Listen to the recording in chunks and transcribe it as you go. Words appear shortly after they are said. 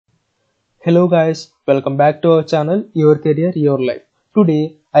Hello guys, welcome back to our channel Your Career Your Life.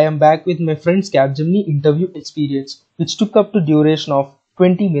 Today I am back with my friend's Capgemini interview experience which took up to duration of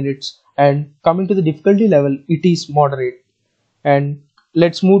 20 minutes and coming to the difficulty level it is moderate. And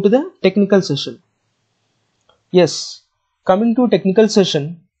let's move to the technical session. Yes, coming to technical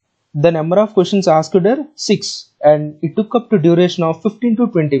session, the number of questions asked are 6 and it took up to duration of 15 to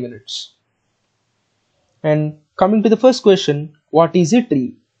 20 minutes. And coming to the first question, what is a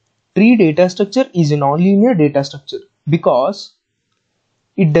tree? Tree data structure is a nonlinear data structure because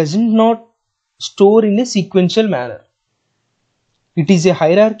it does not store in a sequential manner. It is a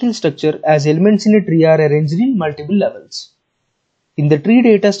hierarchical structure as elements in a tree are arranged in multiple levels. In the tree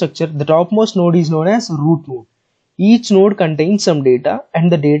data structure, the topmost node is known as root node. Each node contains some data and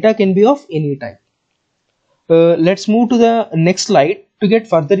the data can be of any type. Let's move to the next slide to get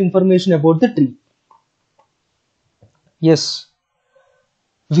further information about the tree. Yes.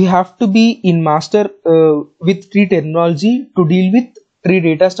 We have to be in master with tree terminology to deal with tree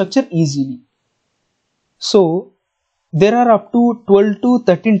data structure easily. So there are up to 12 to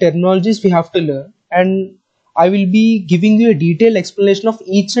 13 terminologies we have to learn, and I will be giving you a detailed explanation of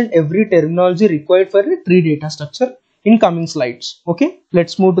each and every terminology required for a tree data structure in coming slides. Okay,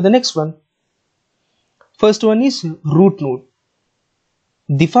 let's move to the next one. First one is root node.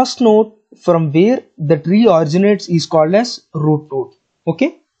 The first node from where the tree originates is called as root node.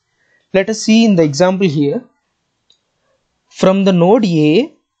 Okay. Let us see in the example here. From the node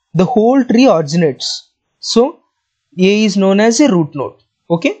A, the whole tree originates. So, A is known as a root node.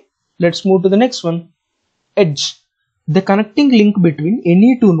 Okay. Let's move to the next one. Edge. The connecting link between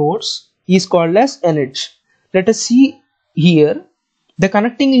any two nodes is called as an edge. Let us see here. The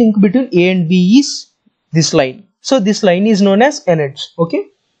connecting link between A and B is this line. So, this line is known as an edge. Okay.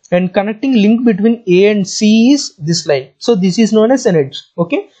 And connecting link between A and C is this line. So, this is known as an edge.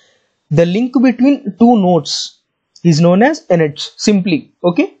 Okay. The link between two nodes is known as an edge simply.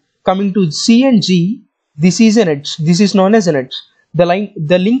 Okay. Coming to C and G, this is an edge. This is known as an edge. The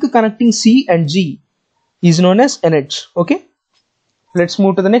link connecting C and G is known as an edge. Okay. Let's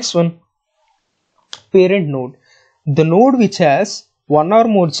move to the next one. Parent node. The node which has one or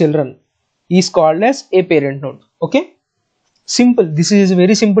more children is called as a parent node. Okay. Simple. This is a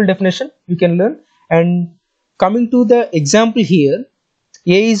very simple definition you can learn. And coming to the example here,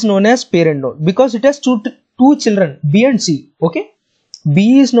 A is known as parent node because it has two children, B and C. Okay.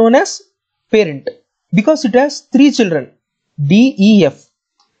 B is known as parent because it has three children, D, E, F.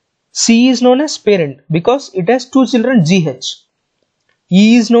 C is known as parent because it has two children, G, H.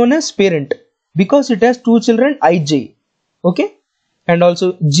 E is known as parent because it has two children, I, J. Okay. And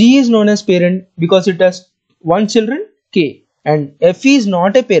also G is known as parent because it has one children, K. And F is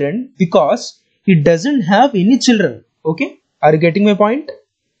not a parent because it doesn't have any children. Okay. Are you getting my point?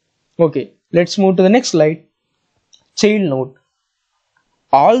 Okay, let's move to the next slide. Child node.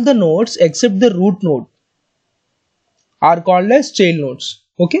 All the nodes except the root node are called as child nodes.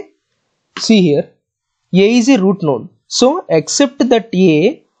 Okay. See here. A is a root node. So, except that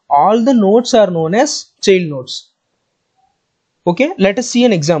A, all the nodes are known as child nodes. Okay. Let us see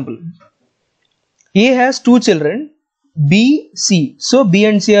an example. A has two children, B, C. So, B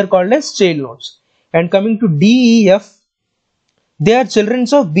and C are called as child nodes. And coming to D, E, F, they are children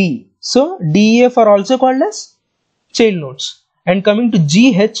of B. So, D, E, F are also called as child nodes. And coming to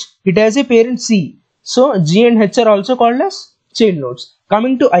G, H, it has a parent C. So, G and H are also called as child nodes.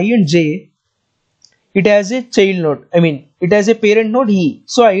 Coming to I and J, it has a child node. It has a parent node E.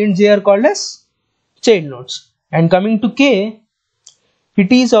 So, I and J are called as child nodes. And coming to K,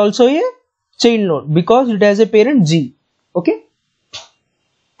 it is also a child node because it has a parent G. Okay.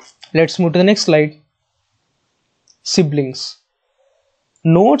 Let's move to the next slide. Siblings.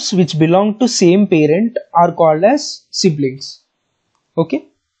 Nodes which belong to same parent are called as siblings. Okay.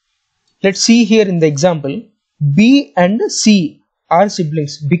 Let's see here in the example. B and C are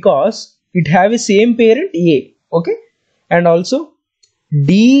siblings because it have a same parent A. Okay. And also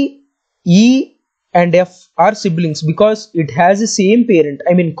D, E and F are siblings because it has a same parent.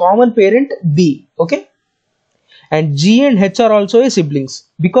 Common parent B. Okay. And G and H are also a siblings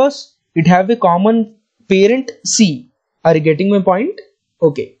because it have a common parent C. Are you getting my point?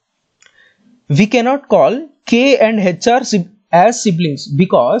 Okay. We cannot call K and H as siblings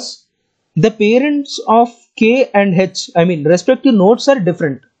because the parents of K and H, respective nodes are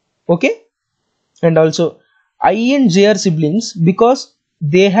different. Okay. And also I and J are siblings because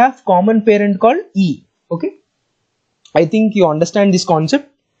they have common parent called E. Okay. I think you understand this concept.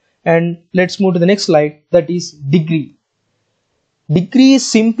 And let's move to the next slide, that is degree. Degree is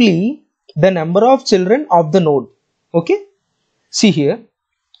simply the number of children of the node. Okay. See here.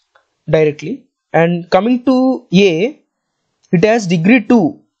 directly. And coming to A, it has degree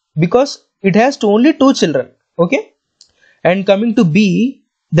 2 because it has only 2 children. Okay. And coming to B,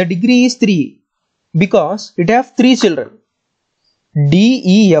 the degree is 3 because it has 3 children. D,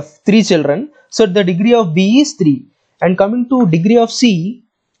 E, F, 3 children. So the degree of B is 3. And coming to degree of C,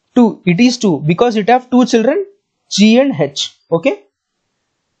 2. It is 2 because it has 2 children, G and H. Okay.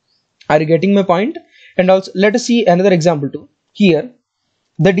 Are you getting my point? And also let us see another example too. Here,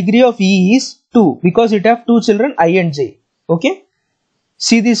 the degree of E is 2 because it has 2 children, I and J. Okay.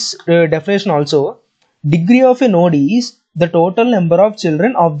 See this definition also. Degree of a node is the total number of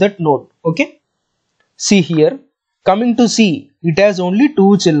children of that node. Okay. See here, coming to C, it has only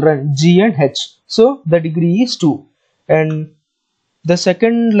 2 children, G and H. So the degree is 2. And the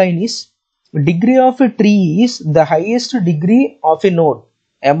second line is degree of a tree is the highest degree of a node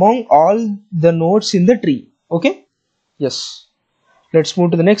among all the nodes in the tree. Okay. Yes. Let's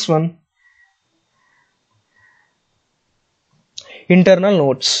move to the next one. Internal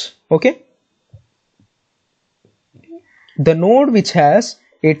nodes. Okay. The node which has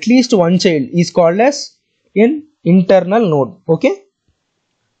at least one child is called as an internal node. Okay.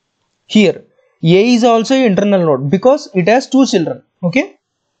 Here A is also an internal node because it has 2 children. Okay.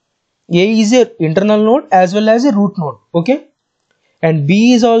 A is an internal node as well as a root node. Okay. And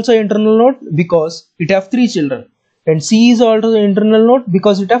B is also an internal node because it has 3 children. And C is also an internal node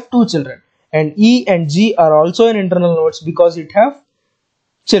because it has 2 children. And E and G are also an internal nodes because it have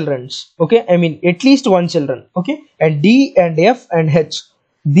childrens. Okay. I mean at least one children. Okay. And D and F and H,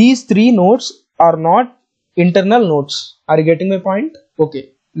 these 3 nodes are not internal nodes. Are you getting my point? Okay.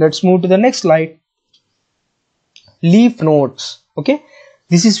 Let's move to the next slide. Leaf nodes. Okay.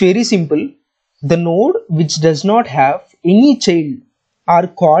 This is very simple. The node which does not have any child are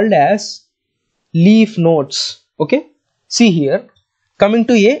called as leaf nodes. Okay. See here. Coming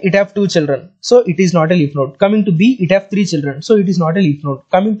to A, it have 2 children. So it is not a leaf node. Coming to B, it have 3 children. So it is not a leaf node.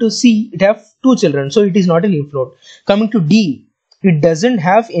 Coming to C, it have 2 children. So it is not a leaf node. Coming to D, it doesn't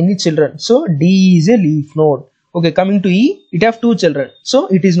have any children. So D is a leaf node. Okay. Coming to E, it have 2 children. So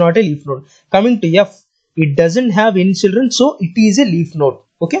it is not a leaf node. Coming to F, it doesn't have any children. So it is a leaf node.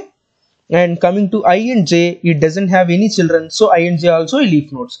 Okay. And coming to I and J, it doesn't have any children. So I and J are also a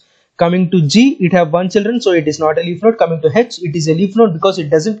leaf nodes. Coming to G, it have 1 children. So it is not a leaf node. Coming to H, it is a leaf node because it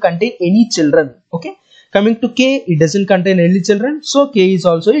doesn't contain any children. Okay. Coming to K, it doesn't contain any children. So K is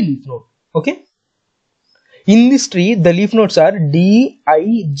also a leaf node. Okay. In this tree, the leaf nodes are D,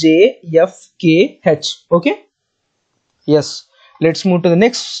 I, J, F, K, H. Okay. Yes. Let's move to the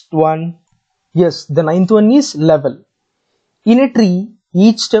next one. Yes. The ninth one is level. In a tree,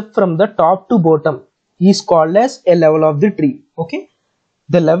 each step from the top to bottom is called as a level of the tree. Okay.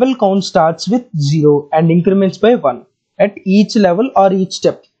 The level count starts with 0 and increments by 1 at each level or each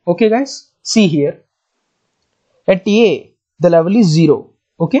step. Okay guys. See here. At A, the level is 0.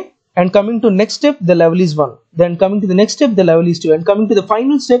 Okay. And coming to next step, the level is 1. Then coming to the next step, the level is 2. And coming to the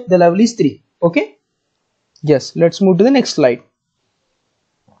final step, the level is 3. Okay. Yes. Let's move to the next slide.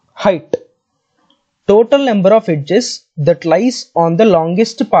 Height. Total number of edges that lies on the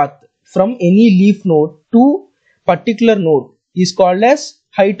longest path from any leaf node to particular node is called as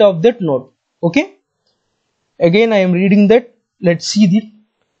height of that node. Okay. Again I am reading that. Let's see the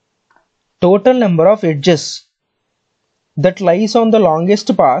total number of edges that lies on the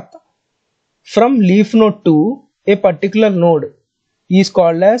longest path from leaf node to a particular node is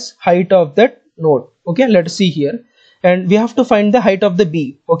called as height of that node. Okay. Let's see here. And we have to find the height of the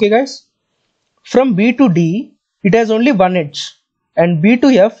B. Okay guys. From B to D, it has only one edge, and B to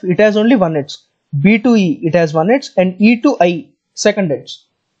F, it has only one edge. B to E, it has one edge, and E to I, second edge.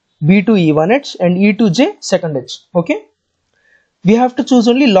 B to E, one edge, and E to J, second edge. Okay. We have to choose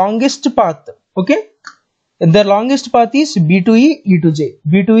only longest path. Okay. The longest path is B to E, E to J.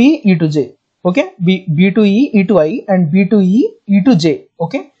 B to E, E to J. Okay. B to E, E to I, and B to E, E to J.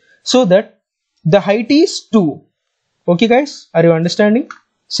 Okay. So that the height is 2. Okay guys. Are you understanding?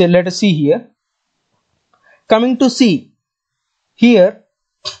 So let us see here. Coming to C, here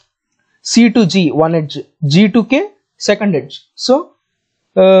C to G, one edge, G to K, second edge. So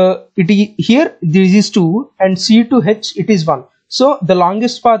here this is 2 and C to H it is 1. So the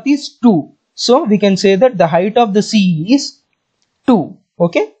longest path is 2. So we can say that the height of the C is 2.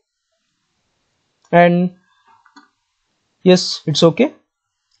 Okay. And yes, it's okay.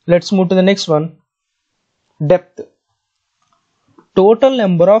 Let's move to the next one. Depth. Total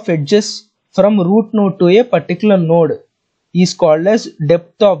number of edges from root node to a particular node is called as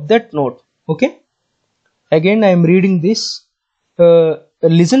depth of that node. Okay. Again I am reading this.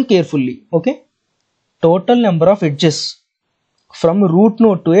 Listen carefully. Okay. Total number of edges from root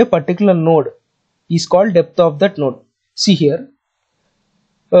node to a particular node is called depth of that node. See here,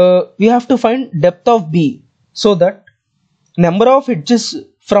 we have to find depth of B, so that number of edges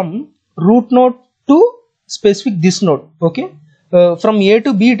from root node to specific this node. Okay, from A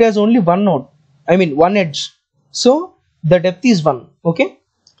to B it has only one node, I mean one edge, so the depth is 1. Okay,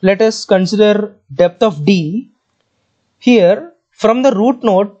 let us consider depth of D. Here from the root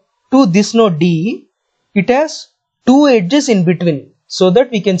node to this node D, it has 2 edges in between, so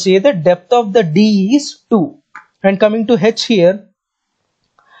that we can say the depth of the D is 2. And coming to H here,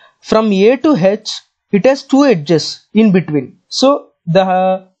 from A to H it has 2 edges in between, so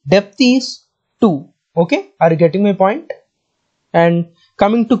the depth is 2. Okay, are you getting my point? And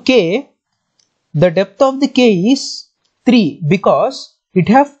coming to K, the depth of the K is 3 because it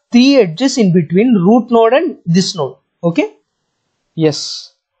have 3 edges in between root node and this node. Okay,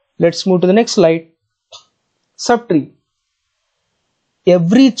 yes, let's move to the next slide. Subtree.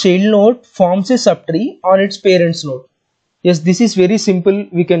 Every child node forms a subtree on its parents node. Yes, this is very simple,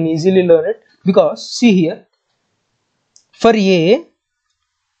 we can easily learn it, because see here, for A,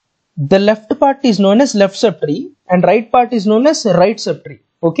 the left part is known as left subtree and right part is known as right subtree.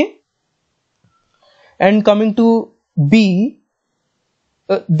 Okay, and coming to B,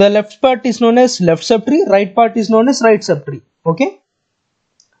 the left part is known as left subtree, right part is known as right subtree. Okay,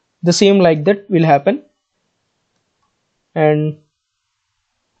 the same like that will happen. And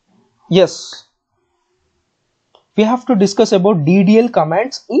yes, we have to discuss about DDL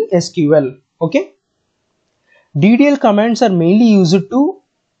commands in SQL. Okay, DDL commands are mainly used to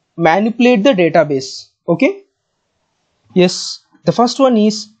manipulate the database. Okay, yes, the first one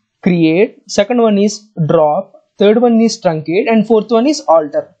is create, second one is drop, third one is truncate, and fourth one is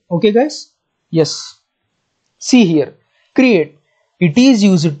alter. Okay guys, yes, see here, create, it is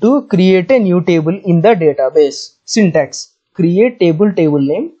used to create a new table in the database. Syntax: create table, table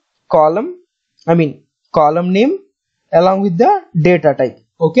name, column name along with the data type.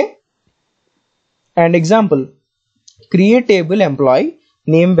 Okay, and example: create table employee,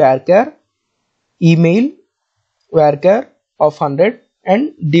 name varchar, email varchar of 100,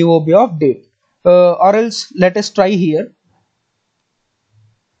 and DOB of date. Or else let us try here.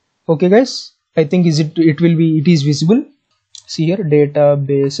 Okay guys, I think it is visible. See here,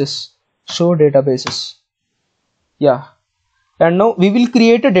 databases, show databases. Yeah, and now we will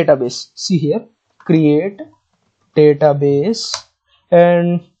create a database. See here, create database,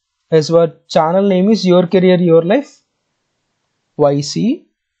 and as our channel name is Your Career Your Life YCYL.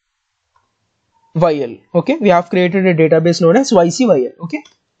 Okay, we have created a database known as YCYL. Okay,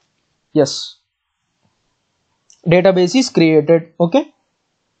 yes, database is created. Okay,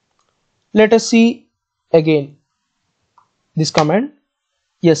 let us see again this command.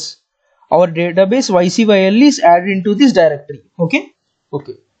 Yes, our database YCYL is added into this directory. Okay,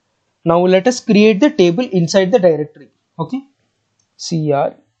 okay, now let us create the table inside the directory. Okay,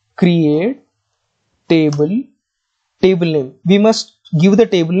 cr create table, table name, we must give the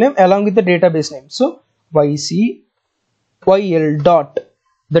table name along with the database name. So YCYL dot,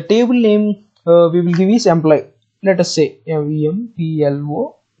 the table name we will give is employee. Let us say employee,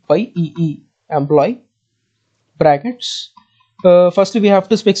 employee, brackets. Firstly we have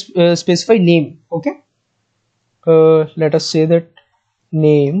to specify name. Okay, let us say that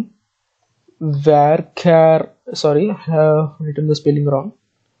name varchar, sorry, written the spelling wrong,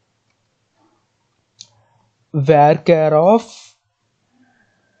 varchar of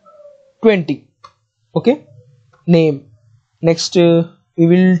 20. Okay, name. Next we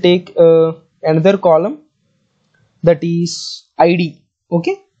will take another column, that is ID.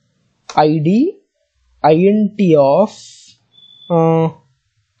 Okay, ID int of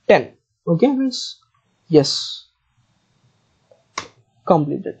 10. Okay guys, yes,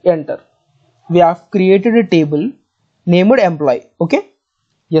 completed, enter. We have created a table named employee. Okay,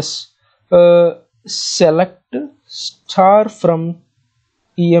 yes, select star from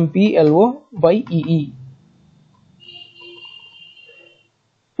employee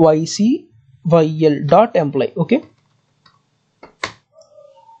YCYL dot employee. Okay,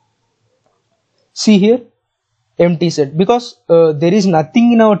 see here, empty set, because there is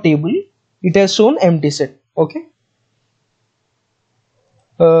nothing in our table, it has shown empty set. Okay,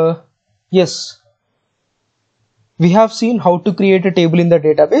 yes, we have seen how to create a table in the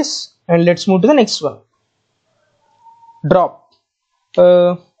database, and let's move to the next one. Drop.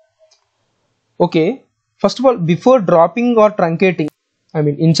 Okay, first of all, before dropping or truncating,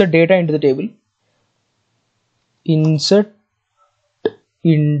 insert data into the table, insert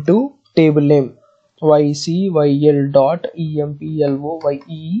into table name YCYL dot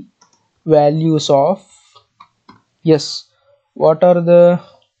employee values of, yes, what are the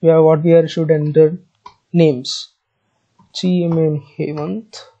what we are should enter names. GMN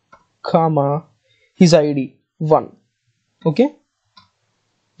Hemant, comma, his ID 1. Okay,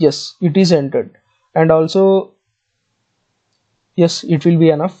 yes, it is entered, and also yes, it will be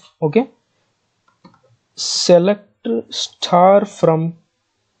enough. Okay, select star from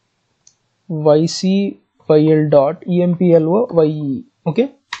ycyl dot employee.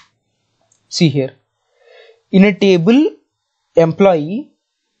 Okay, see here, in a table employee,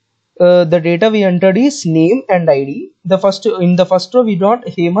 the data we entered is name and ID. In the first row we got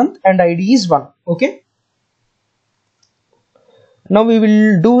Hemant and ID is 1. Okay, now we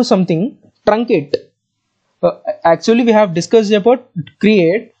will do something, truncate. Actually we have discussed about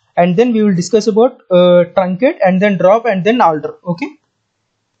create, and then we will discuss about truncate, and then drop, and then alter. Okay,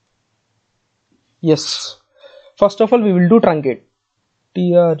 yes, first of all we will do truncate.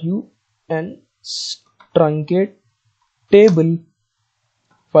 Truncate table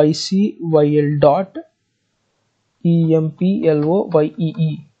ycyl dot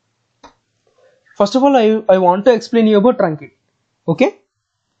employee. First of all, I want to explain you about truncate. Okay,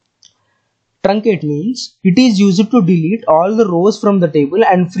 truncate means it is used to delete all the rows from the table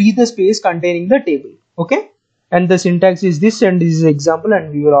and free the space containing the table. Okay, and the syntax is this, and this is example,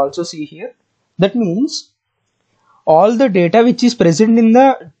 and we will also see here. That means all the data which is present in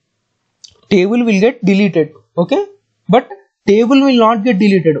the table will get deleted. Okay, but table will not get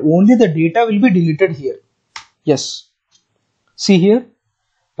deleted, only the data will be deleted here. Yes, see here,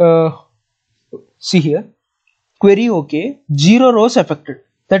 query okay, 0 rows affected.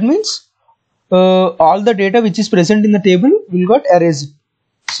 That means all the data which is present in the table will get erased.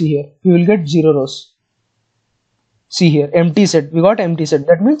 See here, we will get 0 rows. See here, empty set, we got empty set.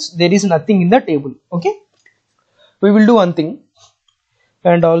 That means there is nothing in the table. Okay, we will do one thing,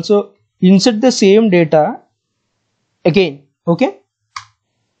 and also insert the same data again. Okay,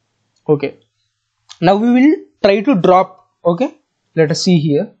 okay, now we will try to drop. Okay, let us see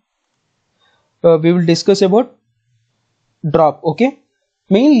here, we will discuss about drop. Okay,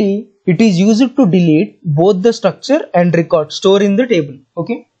 mainly it is used to delete both the structure and record stored in the table.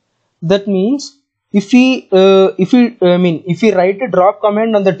 Okay, that means if we write a drop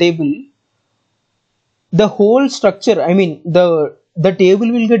command on the table, the whole structure, the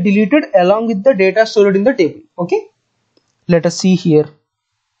table will get deleted along with the data stored in the table. Okay, let us see here.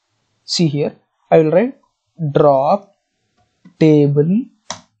 See here, I will write drop table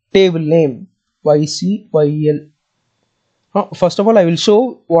name ycyl. First of all, I will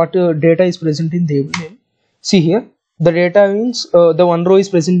show what data is present in table name. See here, the data means the one row is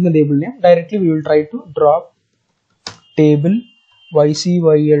present in the table name. Directly we will try to drop table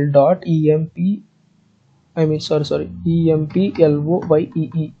ycyl dot employee.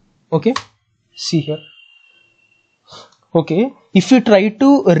 Okay, see here. Okay, if we try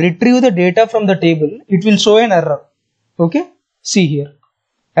to retrieve the data from the table, it will show an error. Okay, see here,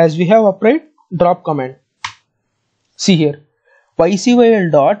 as we have applied drop command. See here, ycyl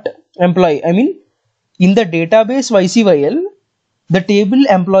dot employee, in the database ycyl, the table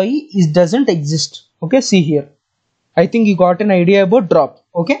employee doesn't exist. Okay, see here, I think you got an idea about drop.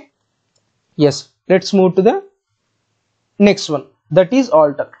 Okay, yes, let's move to the next one, that is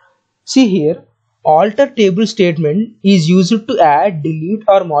alter. See here, alter table statement is used to add, delete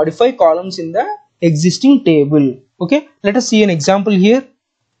or modify columns in the existing table. Okay, let us see an example here.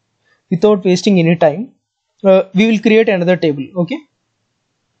 Without wasting any time, we will create another table. Okay,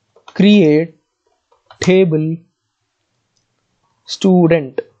 create table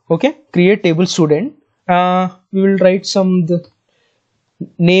student. Okay, create table student. We will write the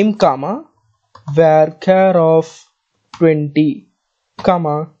name comma varchar of 20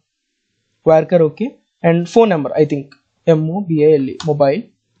 comma varchar. Okay, and phone number, I think mobile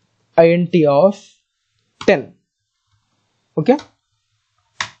int of 10. Okay,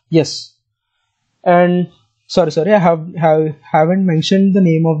 yes, and sorry, I haven't mentioned the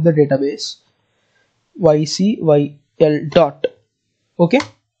name of the database, ycyl dot. Okay,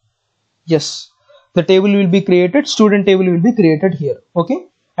 yes, the table will be created, student table will be created here. Okay,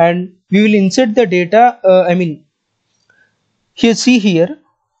 and we will insert the data. Here, see here,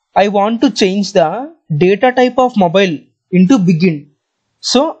 I want to change the data type of mobile into begin,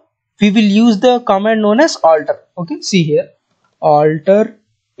 so we will use the command known as alter. Okay, see here, alter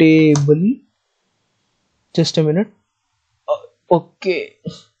table, just a minute. Okay,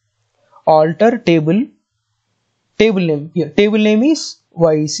 alter table name. Here table name is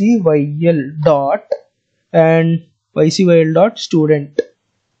ycyl dot and ycyl dot student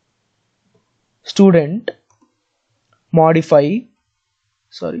modify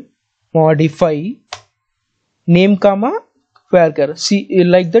name comma varchar. See,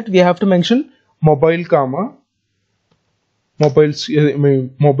 like that we have to mention mobile comma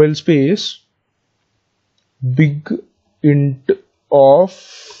mobile space big int of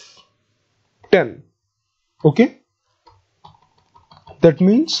 10. Okay, that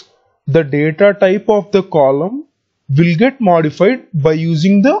means the data type of the column will get modified by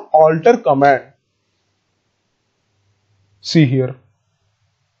using the alter command. See here.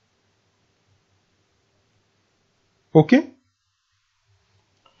 Okay,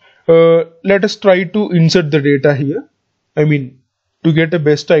 let us try to insert the data here, I mean to get a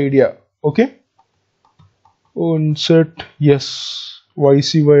best idea. Okay, insert, yes,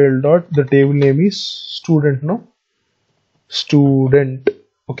 ycyl dot, the table name is student, no, student.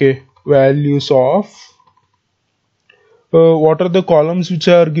 Okay, values of what are the columns which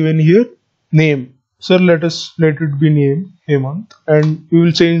are given here? Name, sir, let it be name Hemant, and we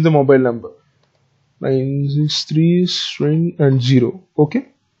will change the mobile number 963 string and 0. Okay,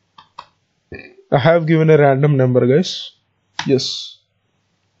 I have given a random number, guys. Yes,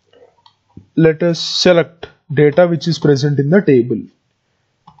 let us select data which is present in the table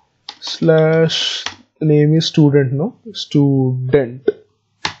slash name is student, no, student.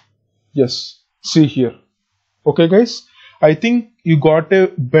 Yes, see here. Okay guys, I think you got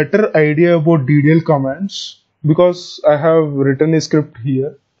a better idea about DDL commands because I have written a script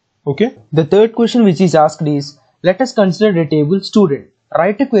here. Okay, the third question which is asked is, let us consider a table student.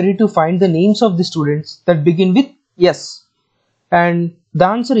 Write a query to find the names of the students that begin with yes, and the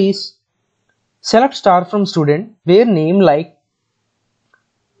answer is select star from student where name like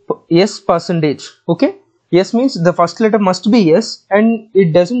yes percentage. Okay, yes means the first letter must be yes and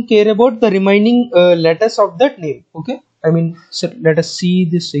it doesn't care about the remaining letters of that name. Okay, I mean, so let us see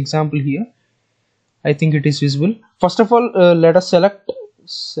this example here. I think it is visible. First of all, let us select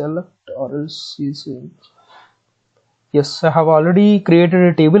or else is yes, I have already created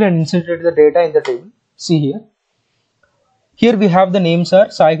a table and inserted the data in the table. See here. Here we have the names are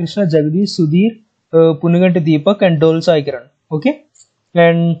Sai Krishna, Jagdish, Sudhir, Punaganti Deepak and Dol Sai Kiran. Okay,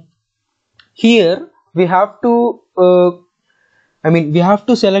 and here we have to we have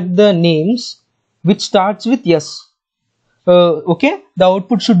to select the names which starts with yes. Okay, the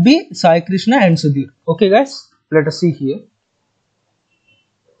output should be Sai Krishna and Sudhir. Okay guys, let us see here.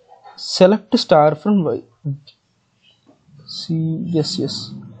 Select star from Y. See,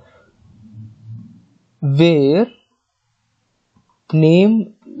 yes, where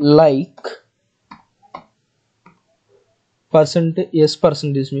name like percentage, yes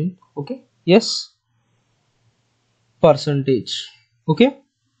percentage mean, okay, yes percentage. Okay,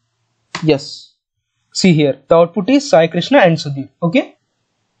 yes, see here the output is Sai Krishna and Sudhir. Okay,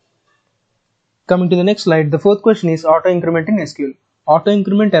 coming to the next slide, the fourth question is auto increment in SQL. Auto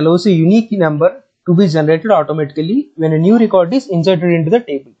increment allows a unique number to be generated automatically when a new record is inserted into the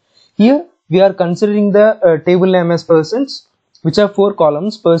table. Here we are considering the table name as persons, which are 4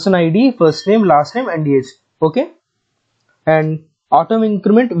 columns: person ID, first name, last name and age. Okay, and auto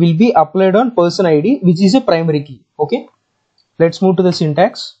increment will be applied on person ID, which is a primary key. Okay, let's move to the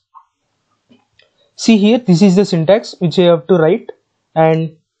syntax. See here, this is the syntax which I have to write,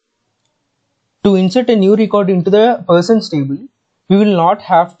 and to insert a new record into the persons table, we will not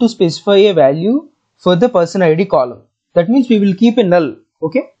have to specify a value for the person ID column. That means we will keep a null.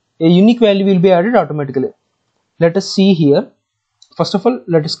 Okay, a unique value will be added automatically. Let us see here. First of all,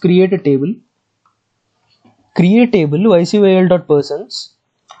 let us create a table. Create table ycyl.persons.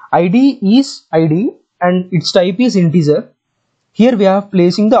 ID is ID and its type is integer. Here we have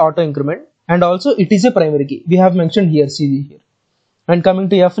placing the auto increment, and also it is a primary key. We have mentioned here, see here. And coming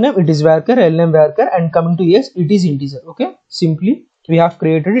to f name, it is varchar, l name varchar, and coming to yes, it is integer. Okay, simply we have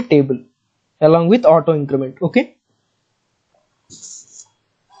created a table along with auto increment. Okay,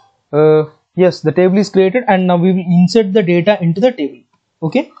 yes, the table is created, and now we will insert the data into the table.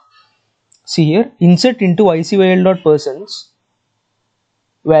 Okay, see here, insert into ycyl.persons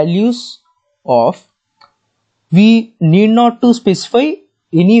values of, we need not to specify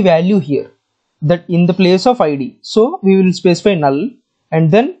any value here that in the place of ID, so we will specify null, and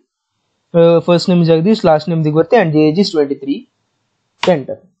then first name is Jagdish, last name Digvarti, and age is 23.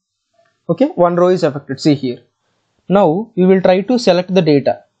 Enter. Okay, one row is affected. See here. Now we will try to select the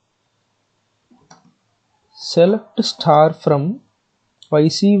data. Select star from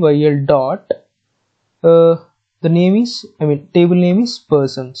ycyl dot the name is, table name is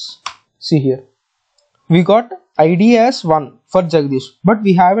persons. See here, we got ID as 1 for Jagdish, but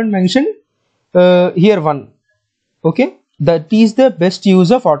we haven't mentioned here 1. Okay, that is the best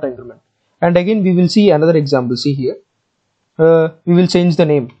use of auto increment. And again we will see another example. See here, we will change the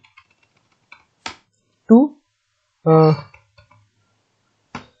name to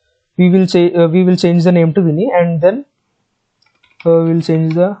we will change the name to Vinny, and then we will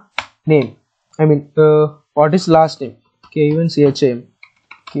change the name. I mean, what is last name? KUNCHAM,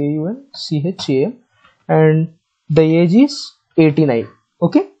 KUNCHAM, and the age is 89.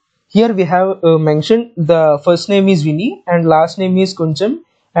 Okay. Here we have mentioned the first name is Vinny and last name is Kuncham,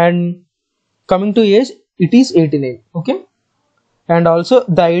 and coming to age it is 89. Okay. And also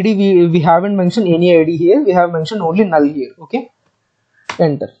the ID, we haven't mentioned any ID here, we have mentioned only null here. Okay.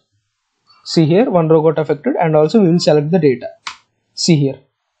 Enter. See here, one row got affected, and also we will select the data. See here.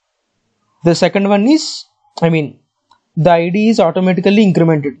 The second one is, I mean, the ID is automatically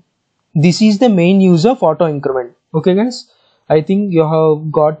incremented. This is the main use of auto increment. Okay guys, I think you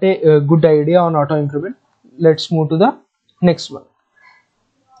have got a good idea on auto increment. Let's move to the next one.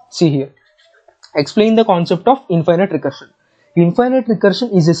 See here. Explain the concept of infinite recursion. Infinite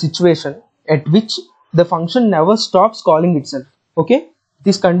recursion is a situation at which the function never stops calling itself. Okay.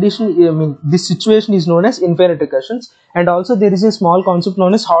 This condition, I mean, this situation is known as infinite recursions, and also there is a small concept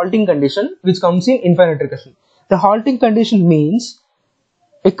known as halting condition which comes in infinite recursion. The halting condition means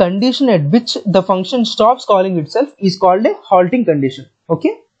a condition at which the function stops calling itself is called a halting condition.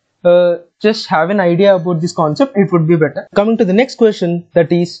 Okay. Just have an idea about this concept, it would be better. Coming to the next question,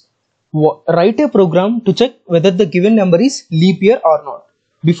 that is, write a program to check whether the given number is leap year or not.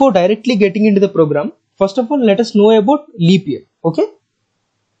 Before directly getting into the program, first of all let us know about leap year. Okay.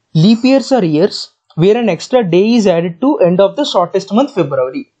 Leap years are years where an extra day is added to end of the shortest month,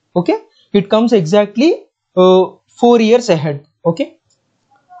 February. Okay. It comes exactly 4 years ahead. Okay.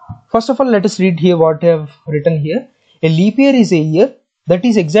 First of all, let us read here what I have written here. A leap year is a year that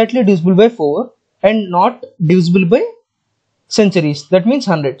is exactly divisible by 4 and not divisible by centuries. That means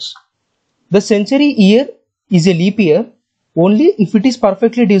hundreds. The century year is a leap year only if it is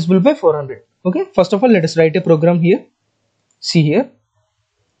perfectly divisible by 400. Okay. First of all, let us write a program here. See here.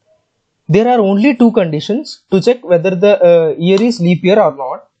 There are only two conditions to check whether the year is leap year or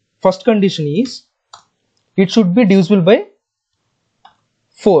not. First condition is it should be divisible by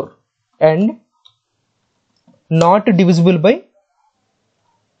 4 and not divisible by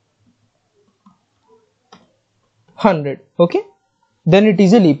 100. Okay. Then it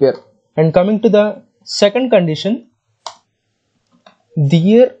is a leap year. And coming to the second condition, the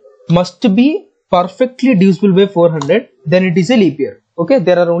year must be perfectly divisible by 400, then it is a leap year. Okay,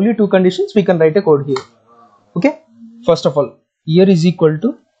 there are only two conditions, we can write a code here. Okay, first of all, year is equal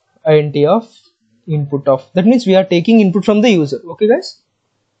to int of input of, that means we are taking input from the user. Okay guys,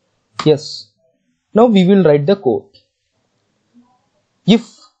 yes. Now we will write the code. If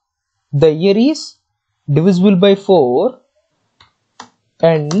the year is divisible by 4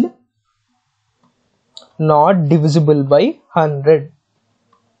 and not divisible by 100,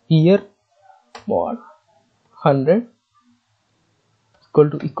 year mod 100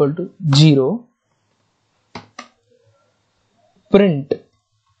 equal to 0, print,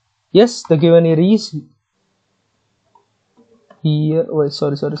 yes, the given year is year,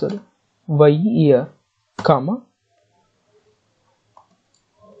 y year, comma,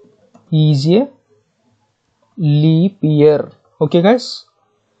 is a leap year. Okay guys,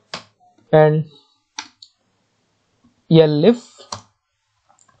 and elif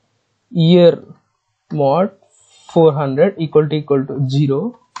year mod 400 equal to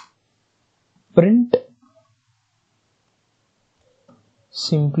 0, print,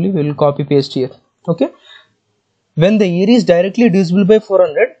 simply we will copy paste here. Okay, when the year is directly divisible by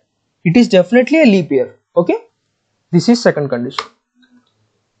 400, it is definitely a leap year. Okay, this is second condition.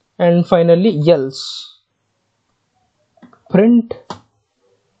 And finally else, print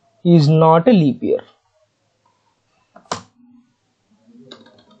is not a leap year.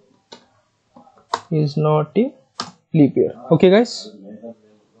 Is not a leap year. Okay guys,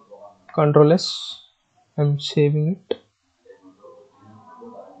 Control S, I'm saving it.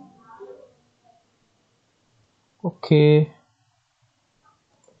 Okay,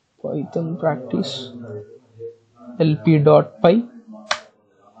 Python practice lp.py,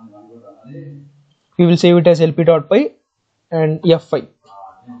 we will save it as lp.py and f5.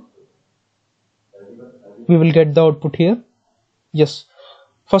 We will get the output here. Yes,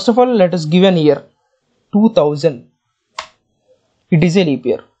 first of all let us give an year, 2000, it is a leap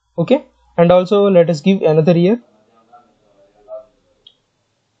year. Okay, and also let us give another year,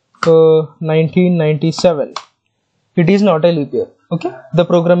 1997, it is not a leap year. Okay, the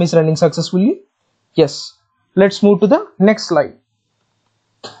program is running successfully. Yes, let's move to the next slide.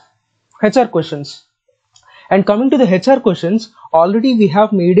 HR questions. And coming to the HR questions, already we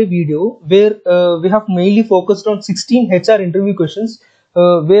have made a video where we have mainly focused on 16 HR interview questions,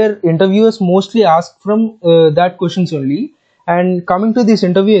 where interviewers mostly ask from that questions only. And coming to this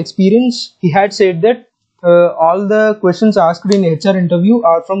interview experience, he had said that all the questions asked in HR interview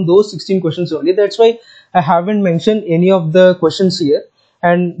are from those 16 questions only. That's why I haven't mentioned any of the questions here,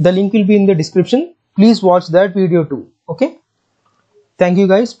 and the link will be in the description. Please watch that video too. Okay. Thank you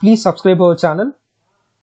guys. Please subscribe our channel.